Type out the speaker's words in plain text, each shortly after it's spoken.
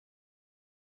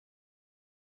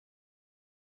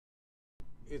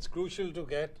It's crucial to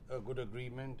get a good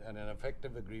agreement and an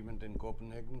effective agreement in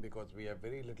Copenhagen because we have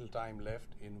very little time left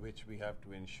in which we have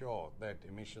to ensure that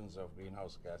emissions of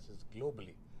greenhouse gases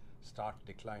globally start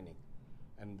declining.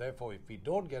 And therefore, if we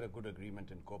don't get a good agreement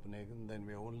in Copenhagen, then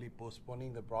we're only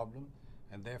postponing the problem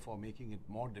and therefore making it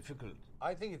more difficult.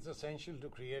 I think it's essential to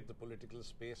create the political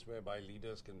space whereby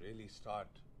leaders can really start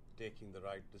taking the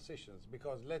right decisions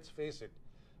because let's face it,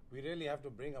 we really have to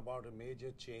bring about a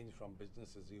major change from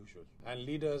business as usual. And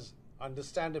leaders,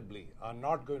 understandably, are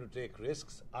not going to take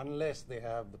risks unless they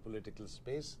have the political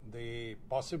space. The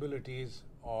possibilities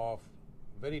of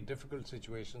very difficult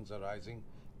situations arising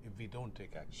if we don't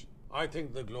take action. I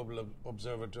think the Global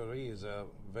Observatory is a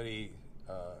very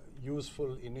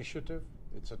useful initiative.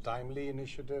 It's a timely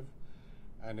initiative,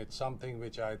 and it's something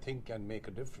which I think can make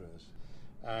a difference.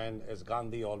 And as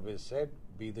Gandhi always said,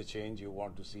 be the change you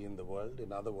want to see in the world.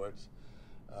 In other words,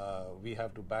 we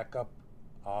have to back up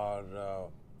our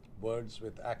words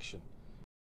with action.